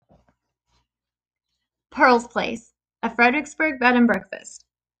Pearl's Place, a Fredericksburg bed and breakfast.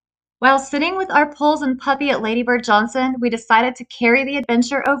 While sitting with our Poles and puppy at Lady Bird Johnson, we decided to carry the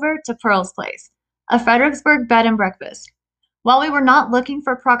adventure over to Pearl's Place, a Fredericksburg bed and breakfast. While we were not looking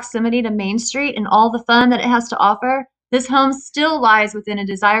for proximity to Main Street and all the fun that it has to offer, this home still lies within a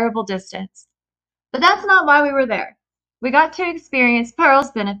desirable distance. But that's not why we were there. We got to experience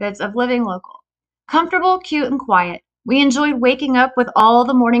Pearl's benefits of living local. Comfortable, cute, and quiet, we enjoyed waking up with all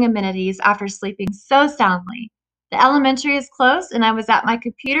the morning amenities after sleeping so soundly. The elementary is close, and I was at my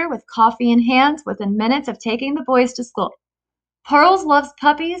computer with coffee in hand within minutes of taking the boys to school. Pearls loves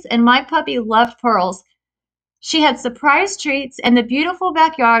puppies, and my puppy loved Pearls. She had surprise treats, and the beautiful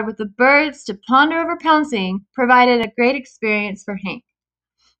backyard with the birds to ponder over pouncing provided a great experience for Hank.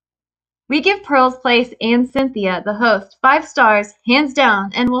 We give Pearl's Place and Cynthia, the host, 5 stars, hands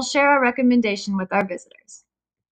down, and will share our recommendation with our visitors.